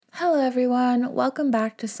everyone. Welcome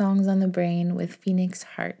back to Songs on the Brain with Phoenix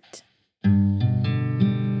Hart.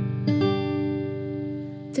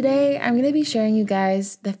 Today, I'm going to be sharing you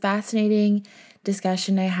guys the fascinating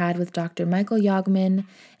discussion I had with Dr. Michael Yogman,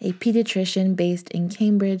 a pediatrician based in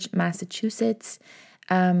Cambridge, Massachusetts.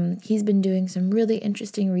 He's been doing some really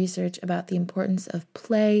interesting research about the importance of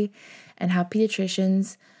play and how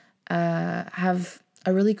pediatricians have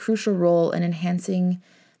a really crucial role in enhancing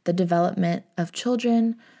the development of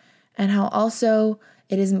children, and how also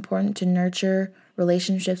it is important to nurture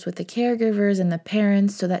relationships with the caregivers and the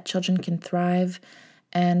parents so that children can thrive.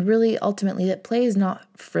 And really, ultimately, that play is not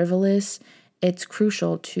frivolous. It's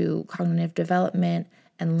crucial to cognitive development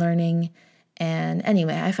and learning. And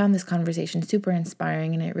anyway, I found this conversation super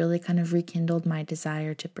inspiring, and it really kind of rekindled my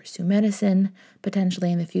desire to pursue medicine,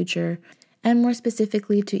 potentially in the future, and more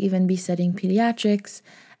specifically to even be studying pediatrics,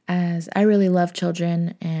 as I really love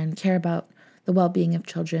children and care about the well-being of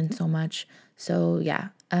children so much. So yeah,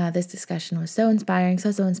 this discussion was so inspiring,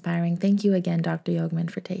 so inspiring. Thank you again, Dr.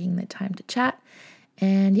 Yogman, for taking the time to chat.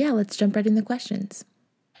 And yeah, let's jump right into questions.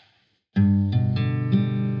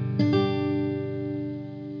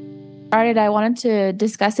 I wanted to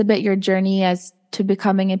discuss a bit your journey as to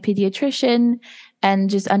becoming a pediatrician and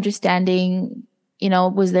just understanding,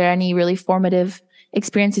 was there any really formative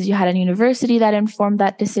experiences you had in university that informed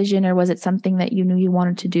that decision, or was it something that you knew you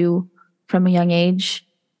wanted to do from a young age?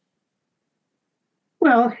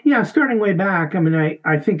 Well, yeah, starting way back,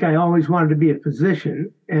 I think I always wanted to be a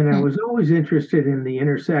physician, and I was always interested in the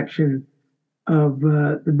intersection of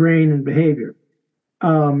the brain and behavior.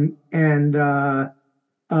 I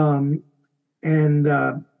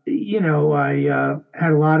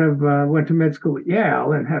had a lot of, went to med school at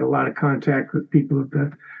Yale and had a lot of contact with people at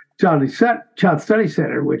the Child Study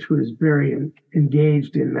Center, which was very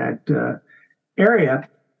engaged in that area,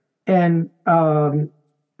 and thought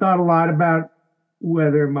a lot about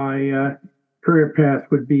whether my career path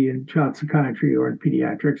would be in child psychiatry or in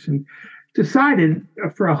pediatrics, and decided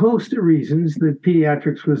for a host of reasons that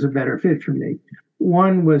pediatrics was a better fit for me.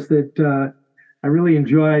 One was that I really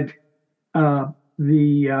enjoyed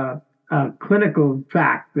the clinical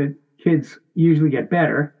fact that kids usually get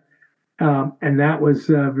better, and that was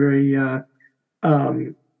very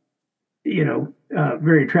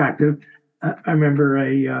attractive. I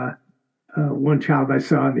remember one child I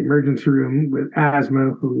saw in the emergency room with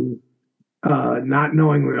asthma who, not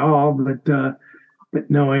knowing at all, but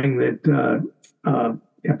knowing that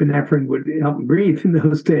epinephrine would help him breathe in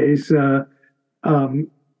those days,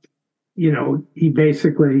 he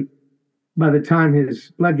basically, by the time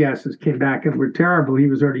his blood gases came back and were terrible, he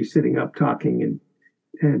was already sitting up talking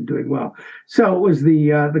and doing well. So it was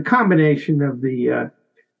the combination of the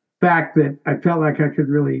fact that I felt like I could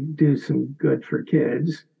really do some good for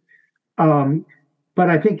kids. But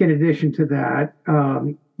I think in addition to that,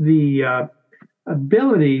 the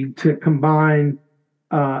ability to combine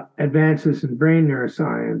advances in brain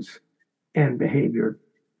neuroscience and behavior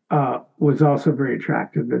was also very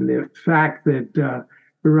attractive. And the fact that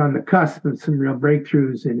we were on the cusp of some real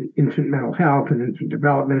breakthroughs in infant mental health and infant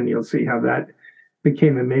development, and you'll see how that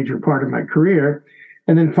became a major part of my career.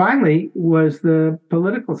 And then finally was the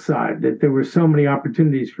political side, that there were so many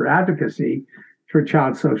opportunities for advocacy for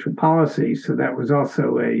child social policy. So that was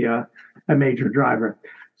also a major driver.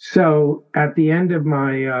 So at the end of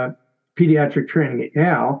my pediatric training at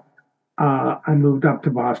Yale, I moved up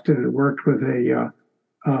to Boston and worked with a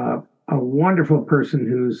wonderful person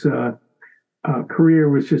whose career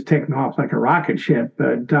was just taking off like a rocket ship,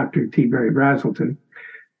 Dr. T. Barry Brazelton.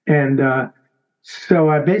 And so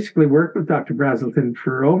I basically worked with Dr. Brazelton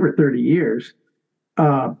for over 30 years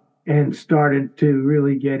and started to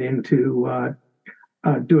really get into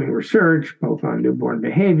doing research, both on newborn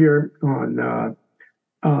behavior, on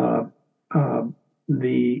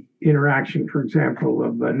the interaction, for example,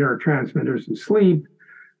 of neurotransmitters in sleep,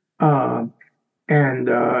 and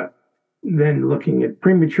then looking at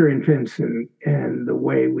premature infants and the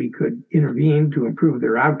way we could intervene to improve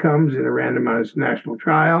their outcomes in a randomized national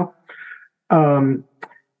trial. And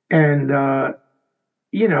then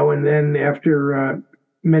after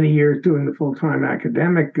many years doing the full-time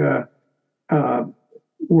academic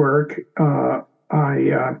work,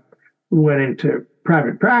 I went into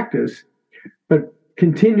private practice, but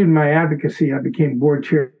continued my advocacy. I became board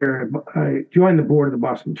chair. I joined the board of the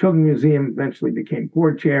Boston Children's Museum, eventually became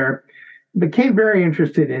board chair, became very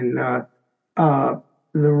interested in the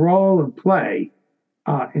role of play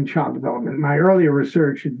in child development. My earlier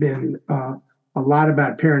research had been a lot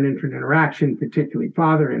about parent-infant interaction, particularly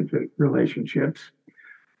father-infant relationships.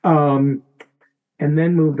 And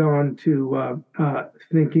then moved on to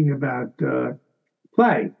thinking about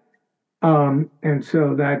play. And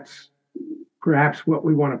so that's perhaps what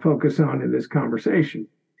we want to focus on in this conversation.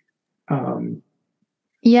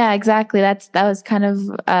 Yeah, exactly. That was kind of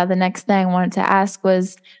the next thing I wanted to ask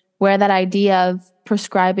was where that idea of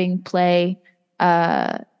prescribing play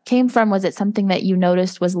came from. Was it something that you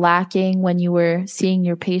noticed was lacking when you were seeing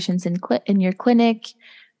your patients in your clinic,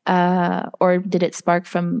 or did it spark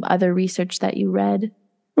from other research that you read?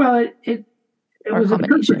 Well, it was a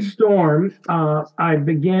perfect Combination? storm. I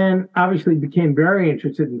obviously became very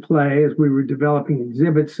interested in play as we were developing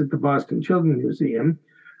exhibits at the Boston Children's Museum,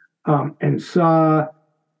 and saw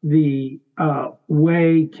the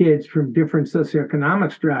way kids from different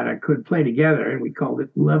socioeconomic strata could play together, and we called it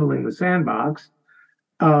leveling the sandbox.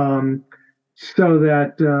 So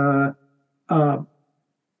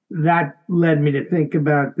that led me to think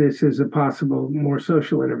about this as a possible more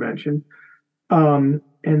social intervention. And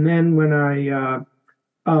then when I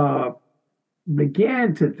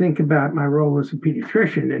began to think about my role as a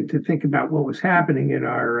pediatrician and to think about what was happening in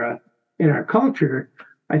our culture,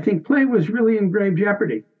 I think play was really in grave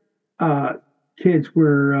jeopardy. Kids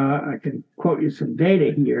were, I can quote you some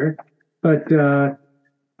data here, but there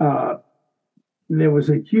was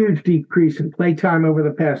a huge decrease in playtime over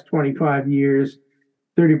the past 25 years.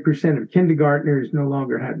 30% of kindergartners no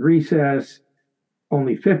longer had recess.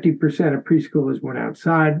 Only 50% of preschoolers went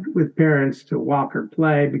outside with parents to walk or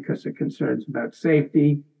play because of concerns about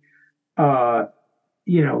safety.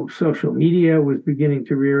 Social media was beginning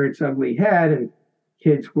to rear its ugly head, and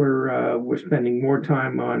kids were spending more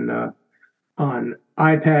time on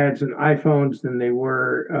iPads and iPhones than they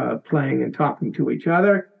were playing and talking to each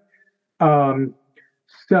other. And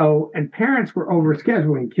parents were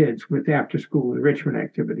overscheduling kids with after-school enrichment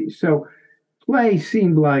activities. So play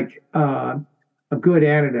seemed like a good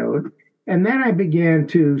antidote. And then I began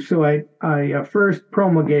to, so I first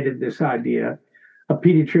promulgated this idea of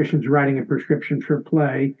pediatricians writing a prescription for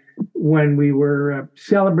play when we were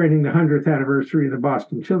celebrating the 100th anniversary of the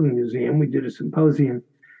Boston Children's Museum. We did a symposium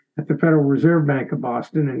at the Federal Reserve Bank of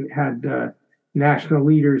Boston and had national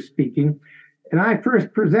leaders speaking. And I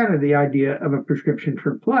first presented the idea of a prescription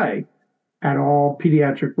for play at all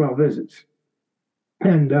pediatric well visits.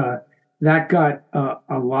 And that got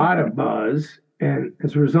a lot of buzz. And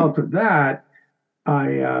as a result of that,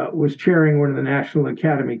 I was chairing one of the National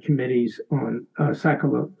Academy committees on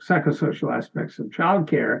psychosocial aspects of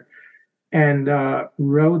childcare, and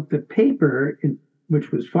wrote the paper,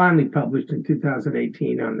 which was finally published in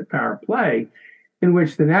 2018 on the power of play, in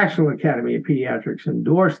which the National Academy of Pediatrics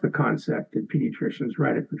endorsed the concept that pediatricians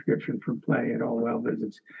write a prescription for play at all well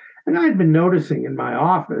visits. And I'd been noticing in my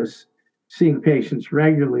office, seeing patients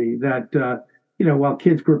regularly, that while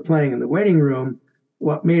kids were playing in the waiting room,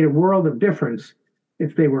 what made a world of difference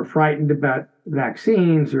if they were frightened about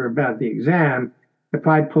vaccines or about the exam, if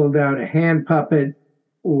I pulled out a hand puppet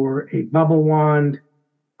or a bubble wand,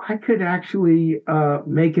 I could actually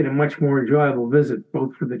make it a much more enjoyable visit,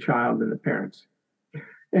 both for the child and the parents.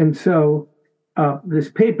 And so this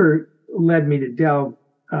paper led me to delve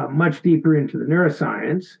much deeper into the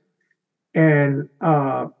neuroscience. And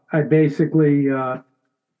I basically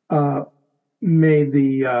made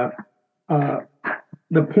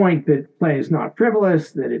the point that play is not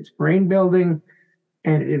frivolous, that it's brain building,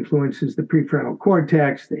 and it influences the prefrontal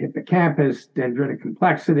cortex, the hippocampus, dendritic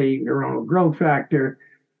complexity, neuronal growth factor.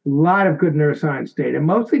 A lot of good neuroscience data,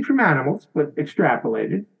 mostly from animals, but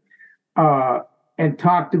extrapolated, and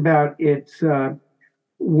talked about its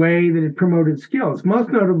way that it promoted skills, most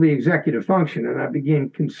notably executive function. And I became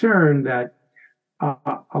concerned that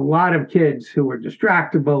a lot of kids who were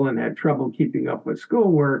distractible and had trouble keeping up with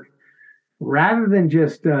schoolwork, rather than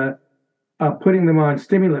just putting them on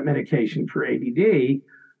stimulant medication for ADD,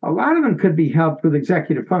 a lot of them could be helped with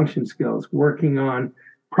executive function skills, working on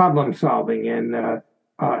problem solving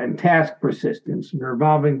and task persistence, and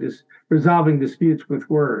resolving disputes with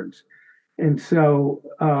words. And so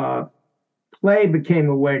play became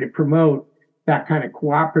a way to promote that kind of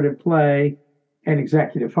cooperative play and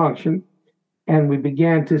executive function. And we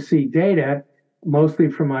began to see data, mostly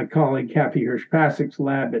from my colleague Kathy Hirsch-Pasek's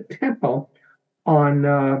lab at Temple, on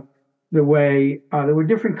the way there were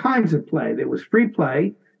different kinds of play. There was free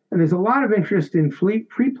play, and there's a lot of interest in free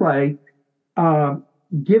play,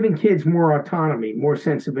 giving kids more autonomy, more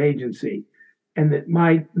sense of agency, and that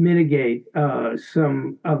might mitigate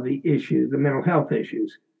some of the issues, the mental health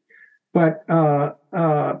issues. But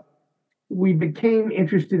we became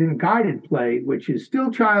interested in guided play, which is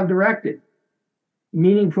still child-directed,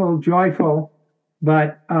 meaningful, joyful,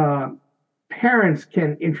 but parents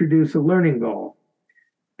can introduce a learning goal.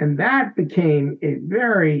 And that became a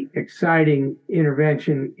very exciting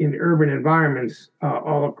intervention in urban environments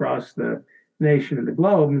all across the nation and the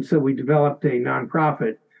globe. And so we developed a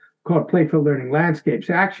nonprofit called Playful Learning Landscapes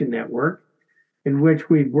Action Network, in which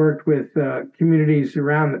we've worked with communities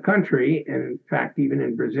around the country, and in fact, even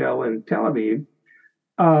in Brazil and Tel Aviv,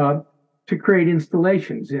 to create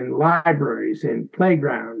installations in libraries, in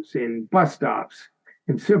playgrounds, in bus stops,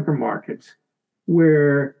 in supermarkets,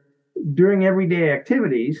 where during everyday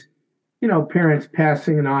activities, parents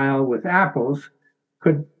passing an aisle with apples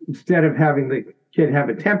could, instead of having the kid have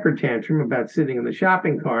a temper tantrum about sitting in the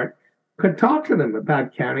shopping cart, could talk to them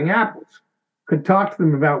about counting apples, could talk to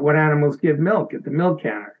them about what animals give milk at the milk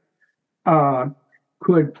counter,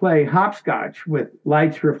 could play hopscotch with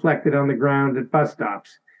lights reflected on the ground at bus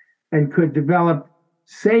stops, and could develop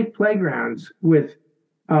safe playgrounds with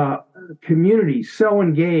communities so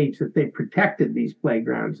engaged that they protected these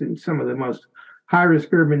playgrounds in some of the most high-risk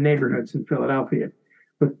urban neighborhoods in Philadelphia,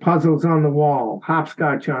 with puzzles on the wall,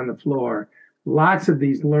 hopscotch on the floor, lots of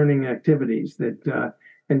these learning activities that,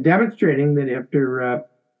 and demonstrating that after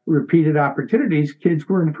repeated opportunities, kids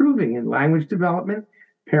were improving in language development,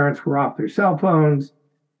 parents were off their cell phones,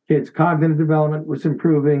 kids' cognitive development was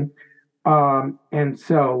improving, and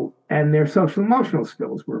their social emotional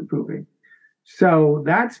skills were improving. So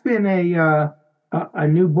that's been a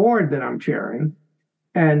new board that I'm chairing,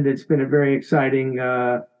 and it's been a very exciting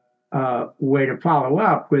way to follow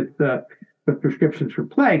up with prescriptions for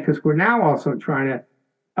play, because we're now also trying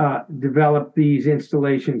to develop these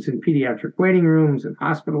installations in pediatric waiting rooms and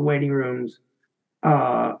hospital waiting rooms,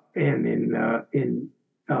 and in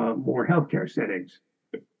more healthcare settings.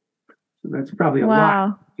 So that's probably a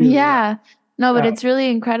lot. Yeah. No, but it's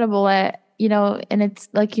really incredible. And it's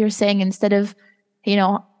like you're saying, instead of,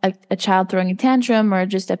 a child throwing a tantrum or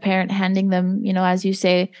just a parent handing them, as you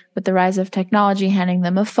say, with the rise of technology, handing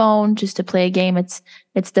them a phone just to play a game, it's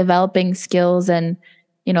developing skills and,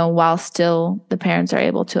 while still the parents are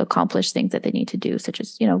able to accomplish things that they need to do, such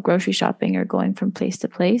as, grocery shopping or going from place to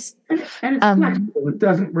place. And it's flexible. It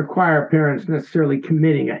doesn't require parents necessarily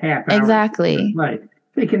committing a half hour. Exactly. Like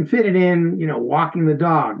they can fit it in, walking the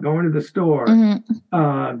dog, going to the store, going to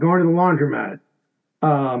the laundromat.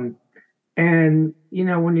 And,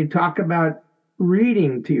 when you talk about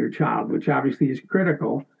reading to your child, which obviously is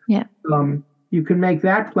critical, you can make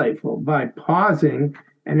that playful by pausing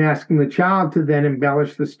and asking the child to then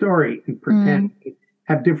embellish the story and pretend,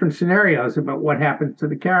 have different scenarios about what happens to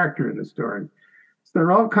the character in the story. So there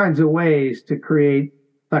are all kinds of ways to create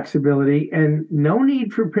flexibility, and no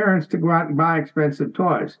need for parents to go out and buy expensive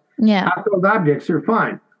toys. Household objects are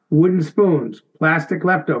fine. Wooden spoons, plastic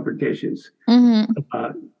leftover dishes,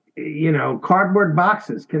 cardboard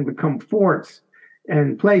boxes can become forts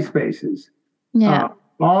and play spaces.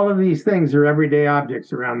 All of these things are everyday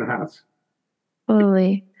objects around the house.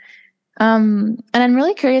 Totally. And I'm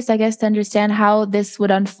really curious, I guess, to understand how this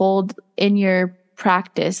would unfold in your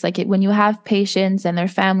practice. Like when you have patients and their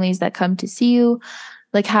families that come to see you,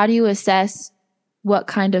 like how do you assess what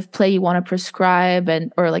kind of play you want to prescribe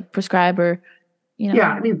or.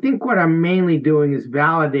 Yeah, I think what I'm mainly doing is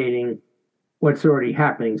validating what's already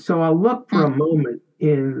happening. So I'll look for a moment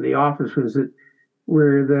in the office visit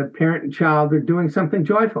where the parent and child are doing something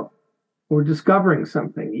joyful or discovering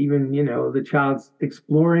something. Even, the child's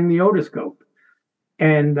exploring the otoscope.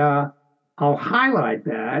 And I'll highlight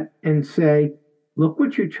that and say, look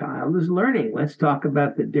what your child is learning. Let's talk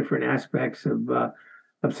about the different aspects of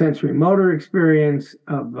sensory motor experience,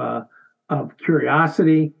 of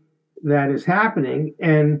curiosity that is happening,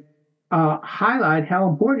 and highlight how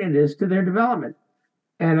important it is to their development.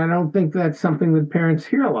 And I don't think that's something that parents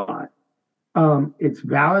hear a lot. It's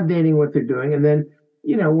validating what they're doing. And then,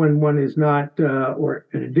 when one is not, or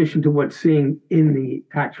in addition to what's seeing in the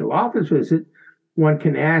actual office visit, one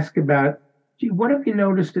can ask about, gee, what have you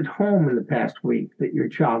noticed at home in the past week that your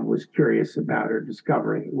child was curious about or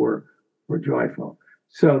discovering or joyful?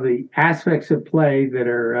 So the aspects of play that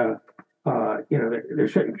are,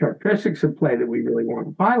 there's certain characteristics of play that we really want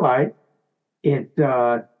to highlight. It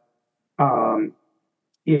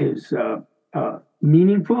is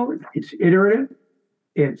meaningful, it's iterative,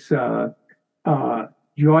 it's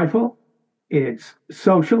joyful, it's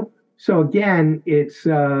social. So again, it's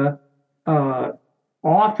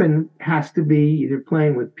often has to be either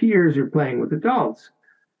playing with peers or playing with adults.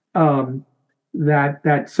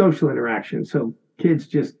 That social interaction. So kids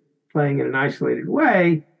just playing in an isolated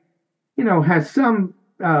way, has some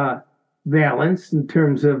valence in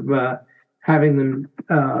terms of having them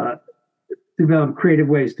develop creative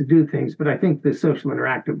ways to do things. But I think the social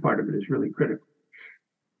interactive part of it is really critical.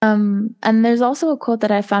 And there's also a quote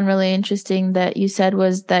that I found really interesting that you said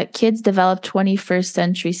was that kids develop 21st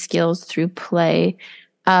century skills through play.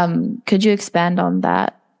 Could you expand on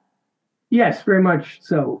that? Yes, very much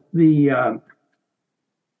so. The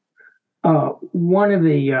one of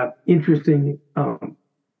the interesting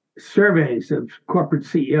surveys of corporate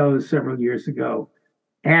CEOs several years ago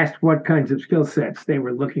asked what kinds of skill sets they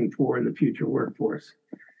were looking for in the future workforce,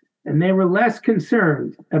 and they were less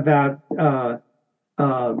concerned about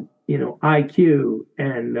IQ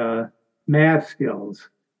and math skills.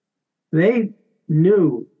 They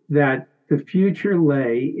knew that the future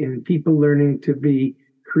lay in people learning to be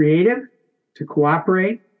creative, to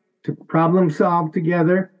cooperate, to problem solve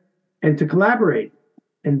together, and to collaborate.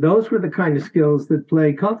 And those were the kind of skills that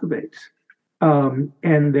play cultivates. And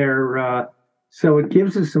they're so it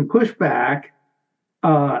gives us some pushback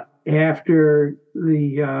after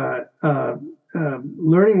the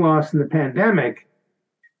learning loss in the pandemic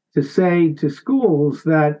to say to schools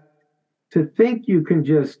that to think you can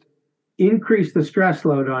just increase the stress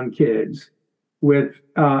load on kids with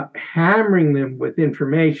hammering them with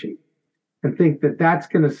information and think that that's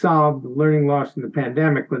going to solve the learning loss in the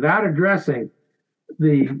pandemic without addressing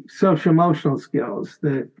the social emotional skills,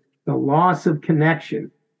 the loss of connection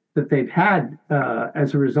that they've had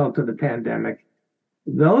as a result of the pandemic.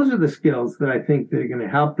 Those are the skills that I think that are going to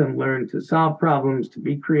help them learn to solve problems, to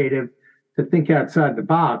be creative, to think outside the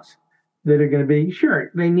box. That are going to be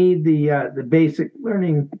sure they need the basic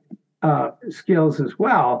learning skills as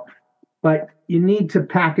well, but you need to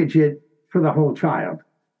package it for the whole child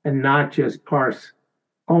and not just parse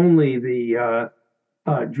only the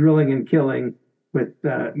drilling and killing with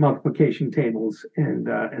multiplication tables and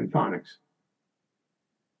phonics.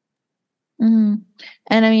 Mm-hmm.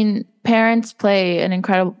 And I mean, parents play an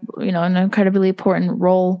incredibly important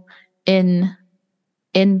role in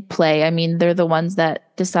play. I mean, they're the ones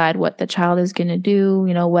that decide what the child is going to do,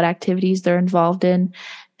 what activities they're involved in.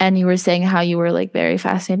 And you were saying how you were like very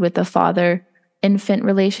fascinated with the father infant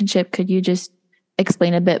relationship. Could you just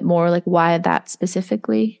explain a bit more, like why that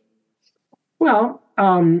specifically? Well,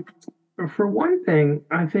 for one thing,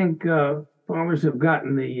 I think farmers have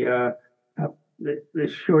gotten the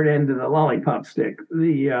short end of the lollipop stick.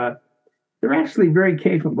 They're actually very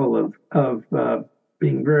capable of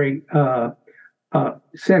being very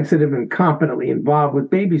sensitive and competently involved with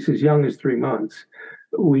babies as young as 3 months.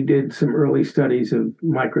 We did some early studies of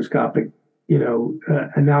microscopic,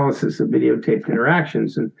 analysis of videotaped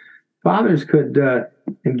interactions, and fathers could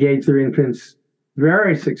engage their infants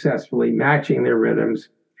very successfully, matching their rhythms.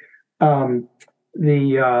 But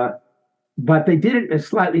they did it in a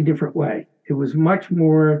slightly different way. It was much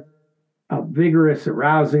more vigorous,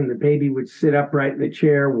 arousing. The baby would sit upright in the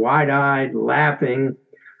chair, wide-eyed, laughing.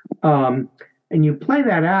 And you play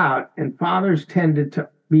that out, and fathers tended to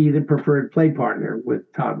be the preferred play partner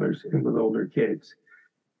with toddlers and with older kids.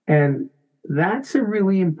 And that's a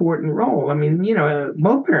really important role. I mean,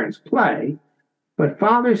 both parents play, but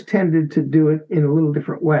fathers tended to do it in a little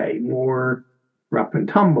different way, more rough and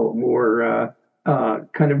tumble, more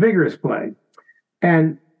kind of vigorous play.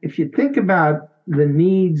 And if you think about the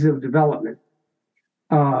needs of development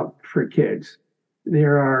for kids,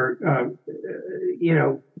 there are,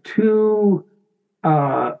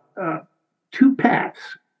 two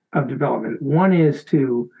paths of development. One is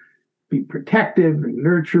to be protective and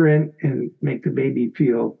nurturant and make the baby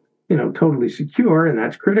feel, totally secure, and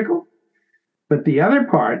that's critical. But the other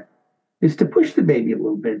part is to push the baby a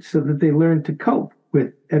little bit so that they learn to cope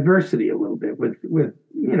with adversity a little bit, with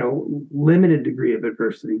limited degree of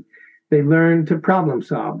adversity. They learn to problem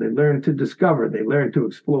solve, they learn to discover, they learn to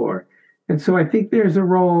explore. And so I think there's a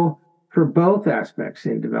role for both aspects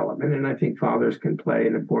in development, and I think fathers can play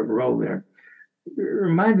an important role there. It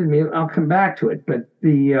reminded me, I'll come back to it, but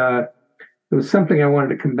there was something I wanted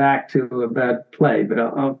to come back to about play, but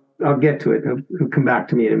I'll get to it. It'll come back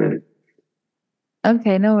to me in a minute.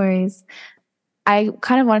 Okay, no worries. I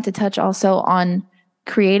kind of wanted to touch also on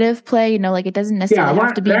creative play, like it doesn't necessarily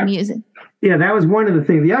have to be music. Yeah, that was one of the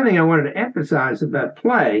things. The other thing I wanted to emphasize about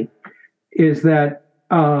play is that,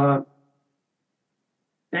 and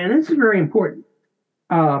this is very important,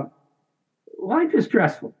 life is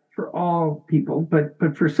stressful for all people, but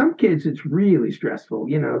for some kids, it's really stressful.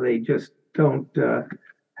 They just don't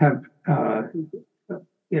have,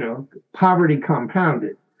 poverty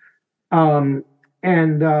compounded. And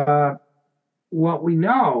what we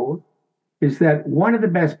know is that one of the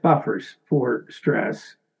best buffers for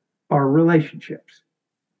stress are relationships,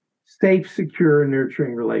 safe, secure,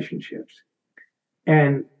 nurturing relationships.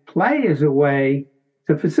 And play is a way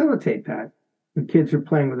to facilitate that. When kids are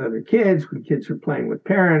playing with other kids, when kids are playing with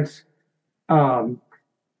parents,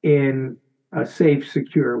 in a safe,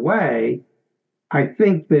 secure way, I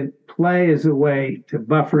think that play is a way to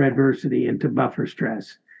buffer adversity and to buffer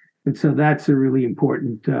stress. And so that's a really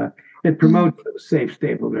important, it promotes those safe,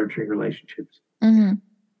 stable, nurturing relationships. Mm-hmm.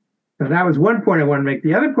 So that was one point I want to make.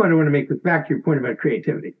 The other point I want to make was back to your point about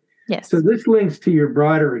creativity. Yes. So this links to your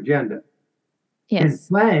broader agenda. Yes. And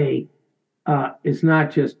play is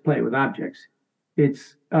not just play with objects.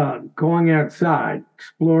 It's going outside,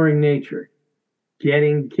 exploring nature,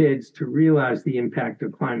 getting kids to realize the impact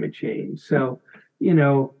of climate change. So,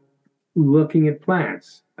 looking at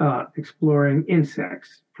plants, exploring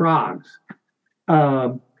insects, frogs.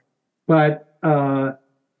 But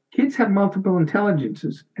kids have multiple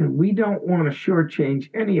intelligences, and we don't want to shortchange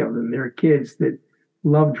any of them. There are kids that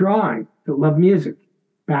love drawing, that love music,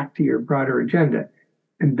 back to your broader agenda.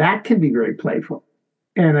 And that can be very playful.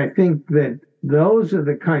 And I think that those are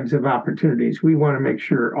the kinds of opportunities we want to make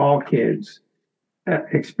sure all kids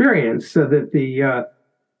experience, so that the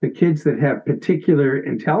kids that have particular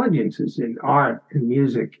intelligences in art and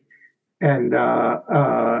music and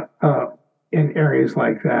in areas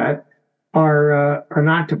like that are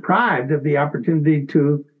not deprived of the opportunity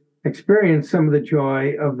to experience some of the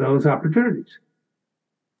joy of those opportunities.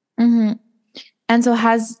 Mm-hmm. And so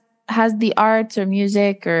has the arts or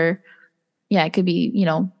music, or it could be,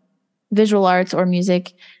 visual arts or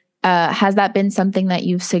music, has that been something that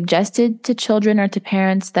you've suggested to children or to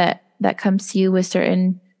parents that comes to you with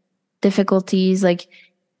certain difficulties? Like,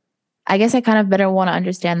 I guess I kind of better want to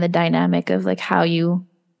understand the dynamic of like how you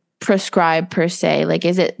prescribe per se. Like,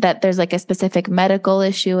 is it that there's like a specific medical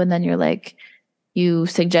issue and then you're like, you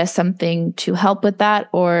suggest something to help with that,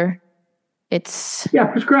 or it's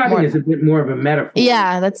prescribing is a bit more of a metaphor.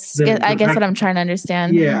 Yeah, I guess what I'm trying to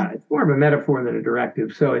understand. Yeah, it's more of a metaphor than a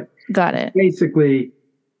directive. So Got it. Basically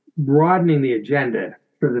broadening the agenda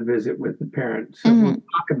for the visit with the parent. So we'll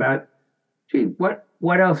talk about,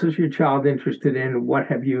 what else is your child interested in? What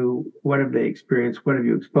have they experienced? What have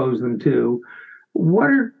you exposed them to? What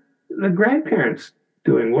are the grandparents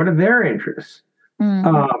doing? What are their interests?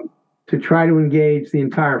 To try to engage the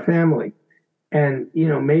entire family. And,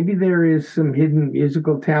 maybe there is some hidden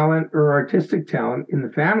musical talent or artistic talent in the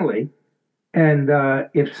family. And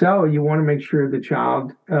if so, you want to make sure the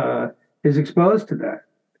child is exposed to that.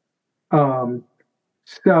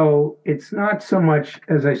 So it's not so much,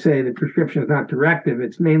 as I say, the prescription is not directive.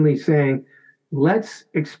 It's mainly saying, let's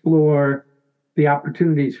explore the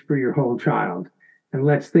opportunities for your whole child. And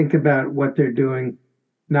let's think about what they're doing,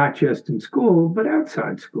 not just in school, but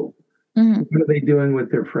outside school. What are they doing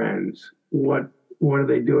with their friends? What are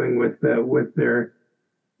they doing with their,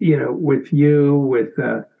 with you, with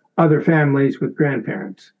other families, with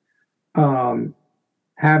grandparents?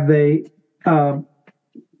 Have they,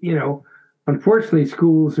 unfortunately,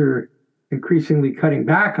 schools are increasingly cutting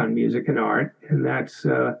back on music and art, and that's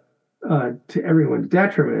to everyone's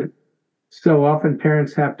detriment. So often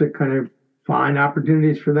parents have to kind of find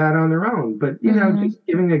opportunities for that on their own. But, just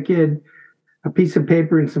giving a kid a piece of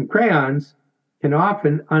paper and some crayons can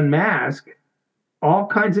often unmask all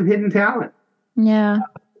kinds of hidden talent. Yeah.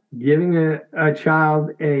 Giving a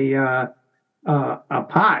child a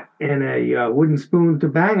pot and a wooden spoon to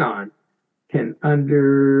bang on can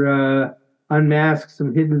unmask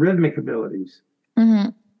some hidden rhythmic abilities.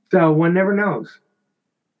 So one never knows.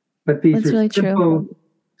 But these are really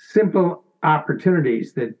simple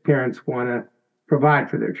opportunities that parents want to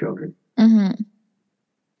provide for their children.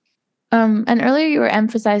 And earlier you were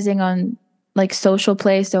emphasizing on like social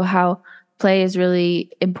play, so how play is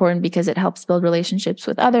really important because it helps build relationships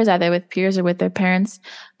with others, either with peers or with their parents.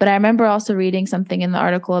 But I remember also reading something in the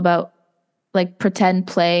article about like pretend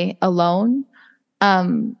play alone.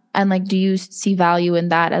 And like, do you see value in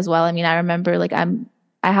that as well? I mean, I remember like I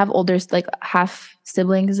have older, like half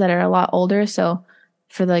siblings that are a lot older. So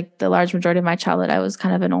for like the large majority of my childhood, I was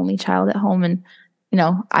kind of an only child at home. And,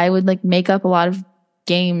 I would like make up a lot of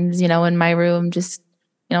games, in my room, just,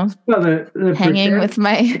 hanging with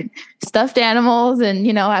my stuffed animals.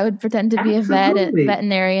 And, I would pretend to be a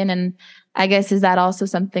veterinarian. And I guess, is that also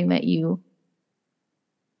something that you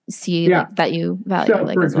see like, that you value?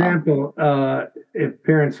 So, for example, if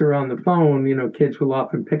parents are on the phone, kids will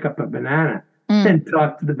often pick up a banana and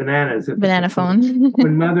talk to the bananas. Banana phone.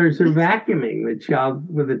 When mothers are vacuuming, the child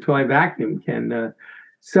with a toy vacuum can.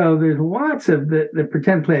 So there's lots of the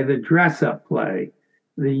pretend play, the dress up play,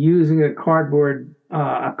 the using a carton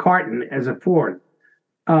as a fort.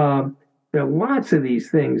 There are lots of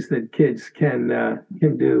these things that kids can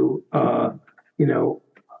do, on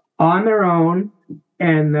their own,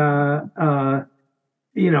 and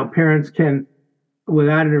parents can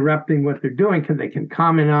without interrupting what they're doing, because they can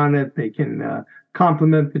comment on it, they can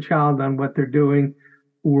compliment the child on what they're doing,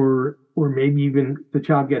 or maybe even the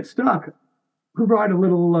child gets stuck, provide a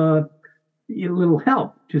little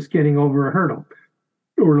help just getting over a hurdle,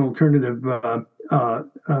 or an alternative.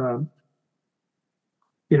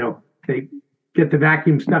 They get the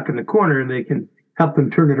vacuum stuck in the corner, and they can help them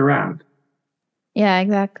turn it around. Yeah,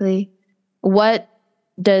 exactly. What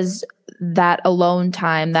does that alone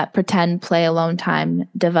time, that pretend play alone time,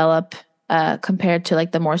 develop compared to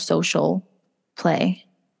like the more social play,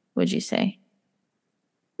 would you say?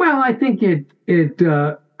 Well, I think it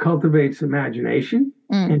cultivates imagination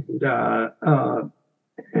and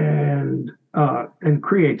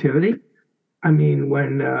creativity. I mean,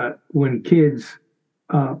 when kids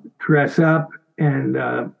dress up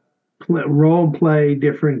and role play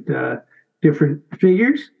different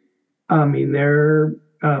figures, I mean, they're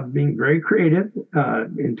being very creative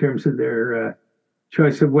in terms of their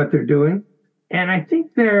choice of what they're doing, and I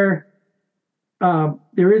think there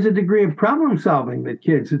is a degree of problem solving that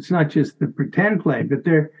kids. It's not just the pretend play, but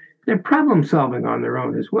they're problem solving on their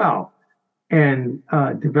own as well, and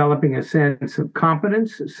developing a sense of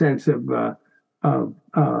competence, a sense of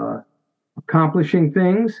accomplishing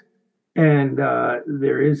things. And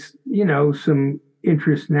there is, some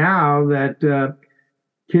interest now that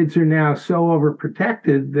kids are now so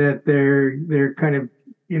overprotected that they're kind of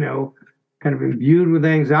imbued with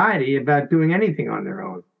anxiety about doing anything on their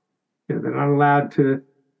own. They're not allowed to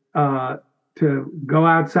go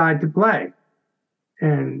outside to play,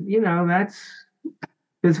 and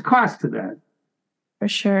there's a cost to that. For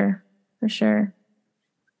sure, for sure.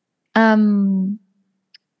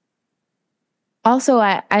 Also,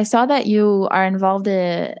 I saw that you are involved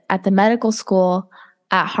at the medical school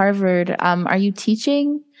at Harvard. Are you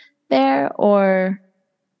teaching there, or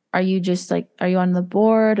are you just are you on the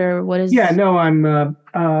board, or what is? Yeah, no,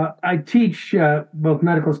 I teach both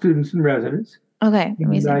medical students and residents. Okay,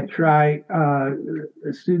 amazing. And I try,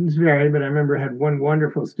 the students vary, but I remember I had one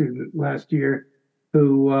wonderful student last year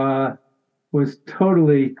who was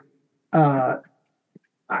totally, I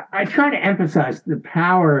try to emphasize the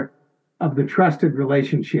power of the trusted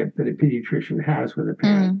relationship that a pediatrician has with a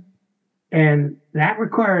parent. And that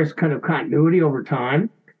requires kind of continuity over time.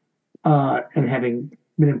 And having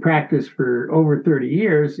been in practice for over 30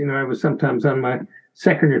 years, I was sometimes on my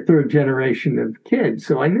second or third generation of kids.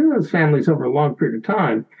 So I knew those families over a long period of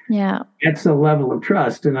time. Yeah. That's a level of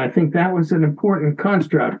trust. And I think that was an important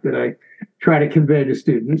construct that I try to convey to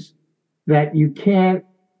students, that you can't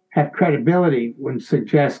have credibility when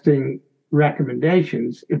suggesting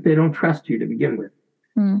recommendations if they don't trust you to begin with.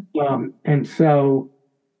 And so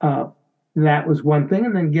that was one thing.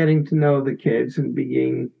 And then getting to know the kids and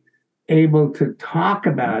being able to talk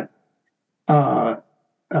about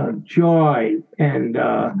joy and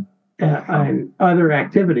other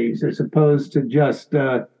activities, as opposed to just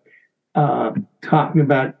talking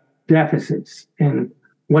about deficits and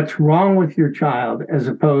what's wrong with your child, as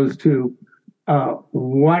opposed to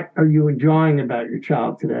what are you enjoying about your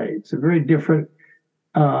child today. It's a very different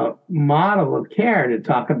model of care to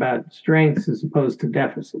talk about strengths as opposed to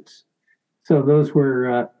deficits. So those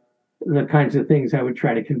were the kinds of things I would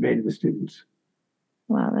try to convey to the students.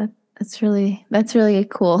 Wow, that's really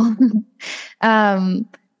cool.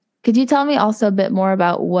 Could you tell me also a bit more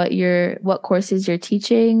about what courses you're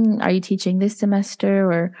teaching? Are you teaching this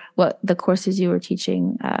semester, or what the courses you were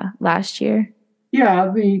teaching last year?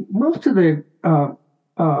 Yeah, most of the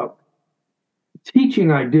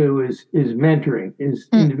teaching I do is mentoring, is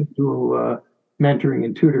individual mentoring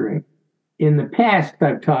and tutoring. In the past,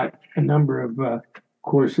 I've taught a number of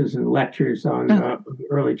courses and lectures on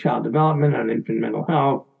early child development, on infant mental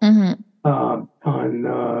health,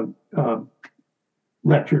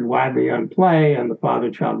 lectured widely on play, on the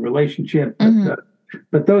father-child relationship.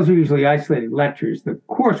 But those are usually isolated lectures. The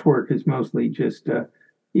coursework is mostly just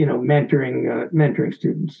mentoring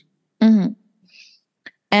students.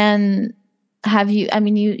 And have you? I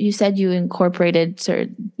mean, you said you incorporated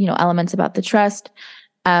certain elements about the trust.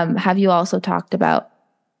 Have you also talked about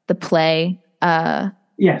the play?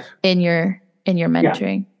 Yes. In your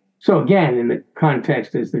mentoring. Yeah. So again, in the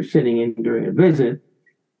context as they're sitting in during a visit,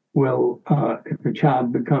 if a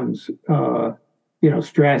child becomes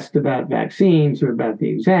stressed about vaccines or about the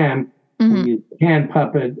exam, we use hand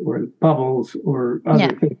puppet or bubbles or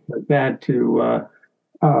other things like that to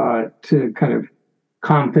kind of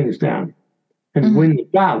calm things down and win the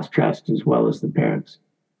child's trust as well as the parents.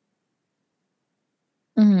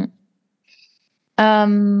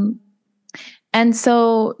 And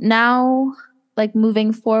so now,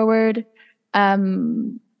 moving forward,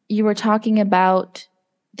 you were talking about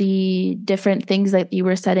the different things that you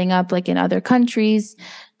were setting up, like in other countries,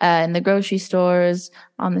 in the grocery stores,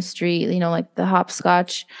 on the street, like the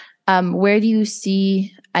hopscotch. Where do you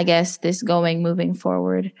see, I guess, this going moving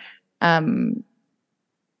forward?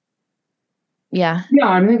 Yeah. Yeah,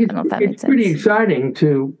 I think I don't know if that made it's pretty sense. exciting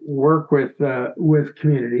to work with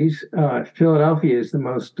communities. Philadelphia is the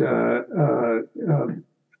most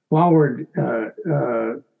forward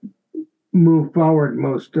move forward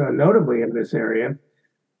most notably in this area,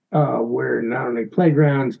 where not only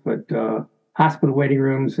playgrounds but hospital waiting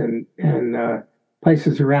rooms and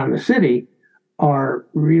places around the city are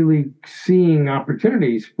really seeing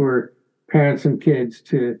opportunities for parents and kids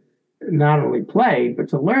to not only play but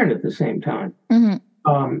to learn at the same time.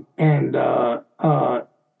 Mm-hmm. And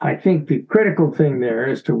I think the critical thing there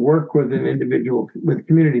is to work with with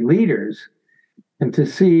community leaders and to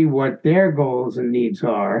see what their goals and needs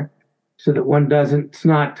are so that it's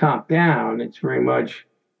not top down. It's very much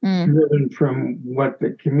driven from what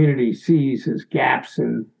the community sees as gaps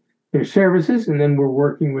in their services. And then we're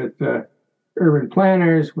working with urban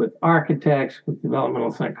planners, with architects, with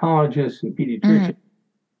developmental psychologists and pediatricians.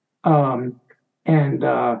 And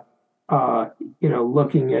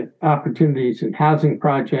looking at opportunities in housing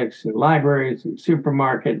projects and libraries and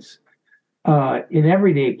supermarkets, in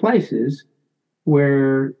everyday places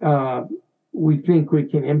where we think we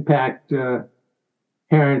can impact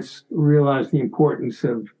parents realize the importance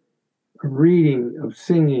of reading, of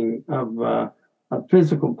singing, of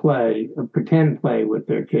physical play, of pretend play with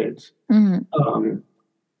their kids.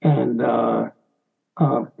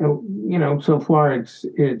 So far it's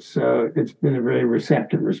been a very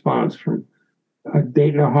receptive response from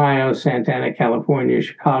Dayton, Ohio, Santa Ana, California,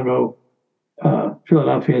 Chicago,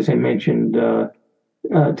 Philadelphia, as I mentioned, Tel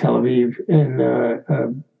Aviv,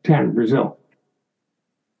 and town, Brazil.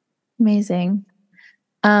 Amazing.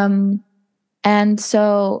 And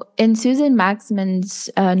so in Susan Maxman's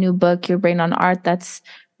new book, Your Brain on Art, that's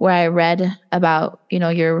where I read about,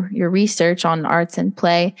 your research on arts and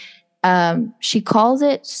play. She calls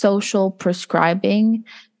it social prescribing.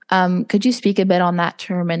 Could you speak a bit on that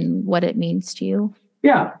term and what it means to you?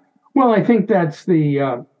 Yeah. Well, I think that's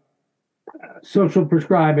the social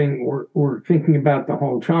prescribing or thinking about the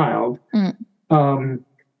whole child.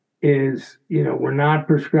 Is, we're not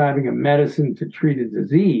prescribing a medicine to treat a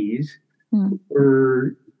disease.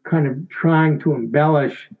 We're kind of trying to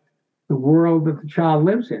embellish the world that the child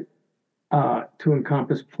lives in, to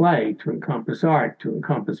encompass play, to encompass art, to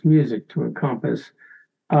encompass music, to encompass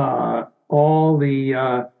all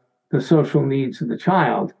the social needs of the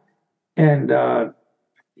child. And,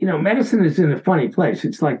 medicine is in a funny place.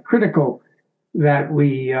 It's like critical that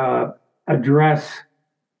we address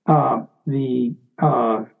the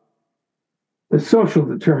social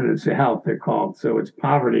determinants of health, they're called. So it's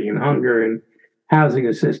poverty and hunger and housing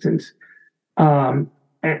assistance. And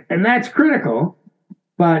that's critical.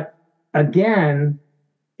 But again,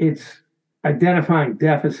 it's identifying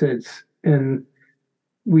deficits, and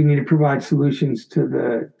we need to provide solutions to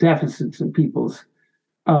the deficits in people's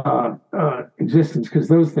existence, because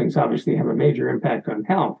those things obviously have a major impact on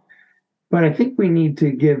health. But I think we need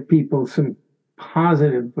to give people some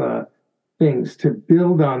positive things to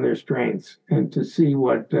build on their strengths and to see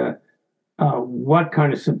what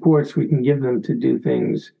kind of supports we can give them to do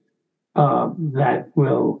things that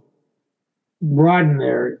will broaden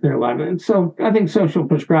their life. And so I think social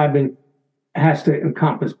prescribing has to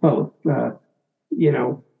encompass both,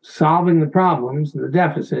 solving the problems and the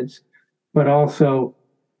deficits, but also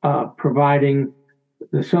providing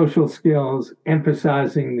the social skills,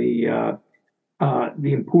 emphasizing the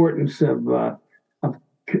importance of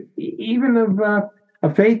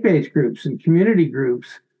faith-based groups and community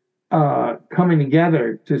groups coming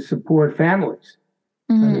together to support families.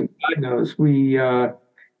 I mean, God knows we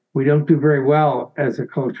don't do very well as a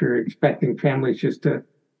culture expecting families just to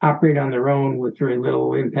operate on their own with very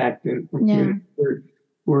little impact. And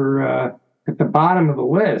we're at the bottom of the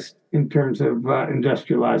list in terms of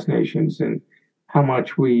industrialized nations and how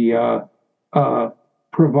much we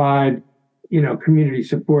provide, community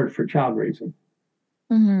support for child raising.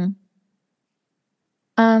 And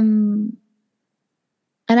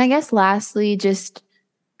I guess lastly, just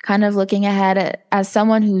kind of looking ahead as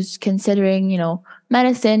someone who's considering,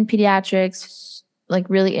 medicine, pediatrics, like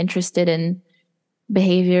really interested in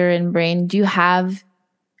behavior and brain, do you have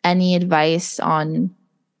any advice on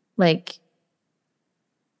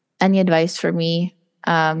any advice for me?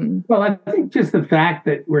 Well, I think just the fact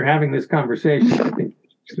that we're having this conversation, I think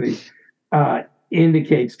actually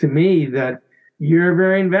indicates to me that you're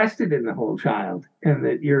very invested in the whole child, and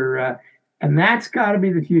that and that's got to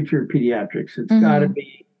be the future of pediatrics. It's got to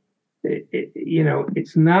be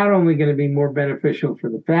it's not only going to be more beneficial for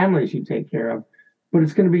the families you take care of, but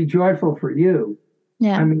it's going to be joyful for you.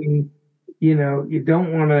 Yeah. I mean, you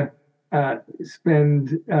don't want to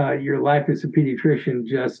spend your life as a pediatrician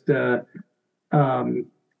just,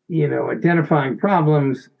 identifying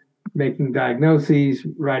problems, making diagnoses,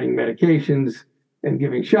 writing medications, and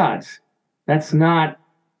giving shots. That's not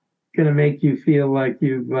going to make you feel like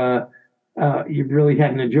you've really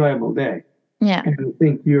had an enjoyable day. Yeah. And I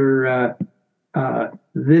think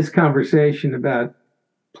this conversation about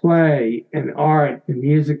play and art and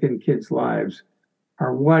music in kids' lives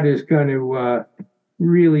are what is going to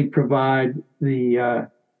really provide the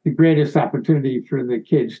greatest opportunity for the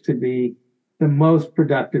kids to be the most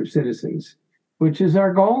productive citizens, which is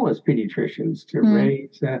our goal as pediatricians, to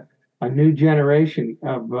raise a new generation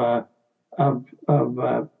of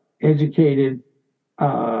educated,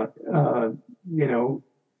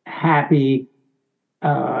 happy,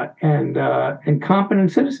 and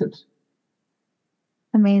competent citizens.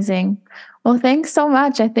 Amazing. Well, thanks so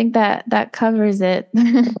much. I think that covers it.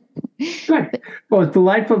 Good. Well, it's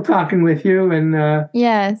delightful talking with you, and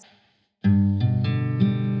yes.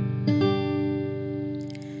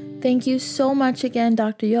 Thank you so much again,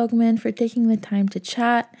 Dr. Yogman, for taking the time to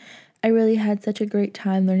chat. I really had such a great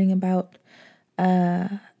time learning about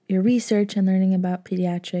your research and learning about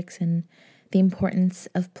pediatrics and the importance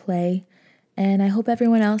of play. And I hope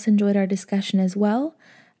everyone else enjoyed our discussion as well.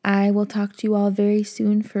 I will talk to you all very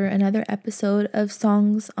soon for another episode of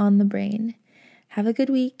Songs on the Brain. Have a good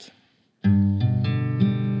week.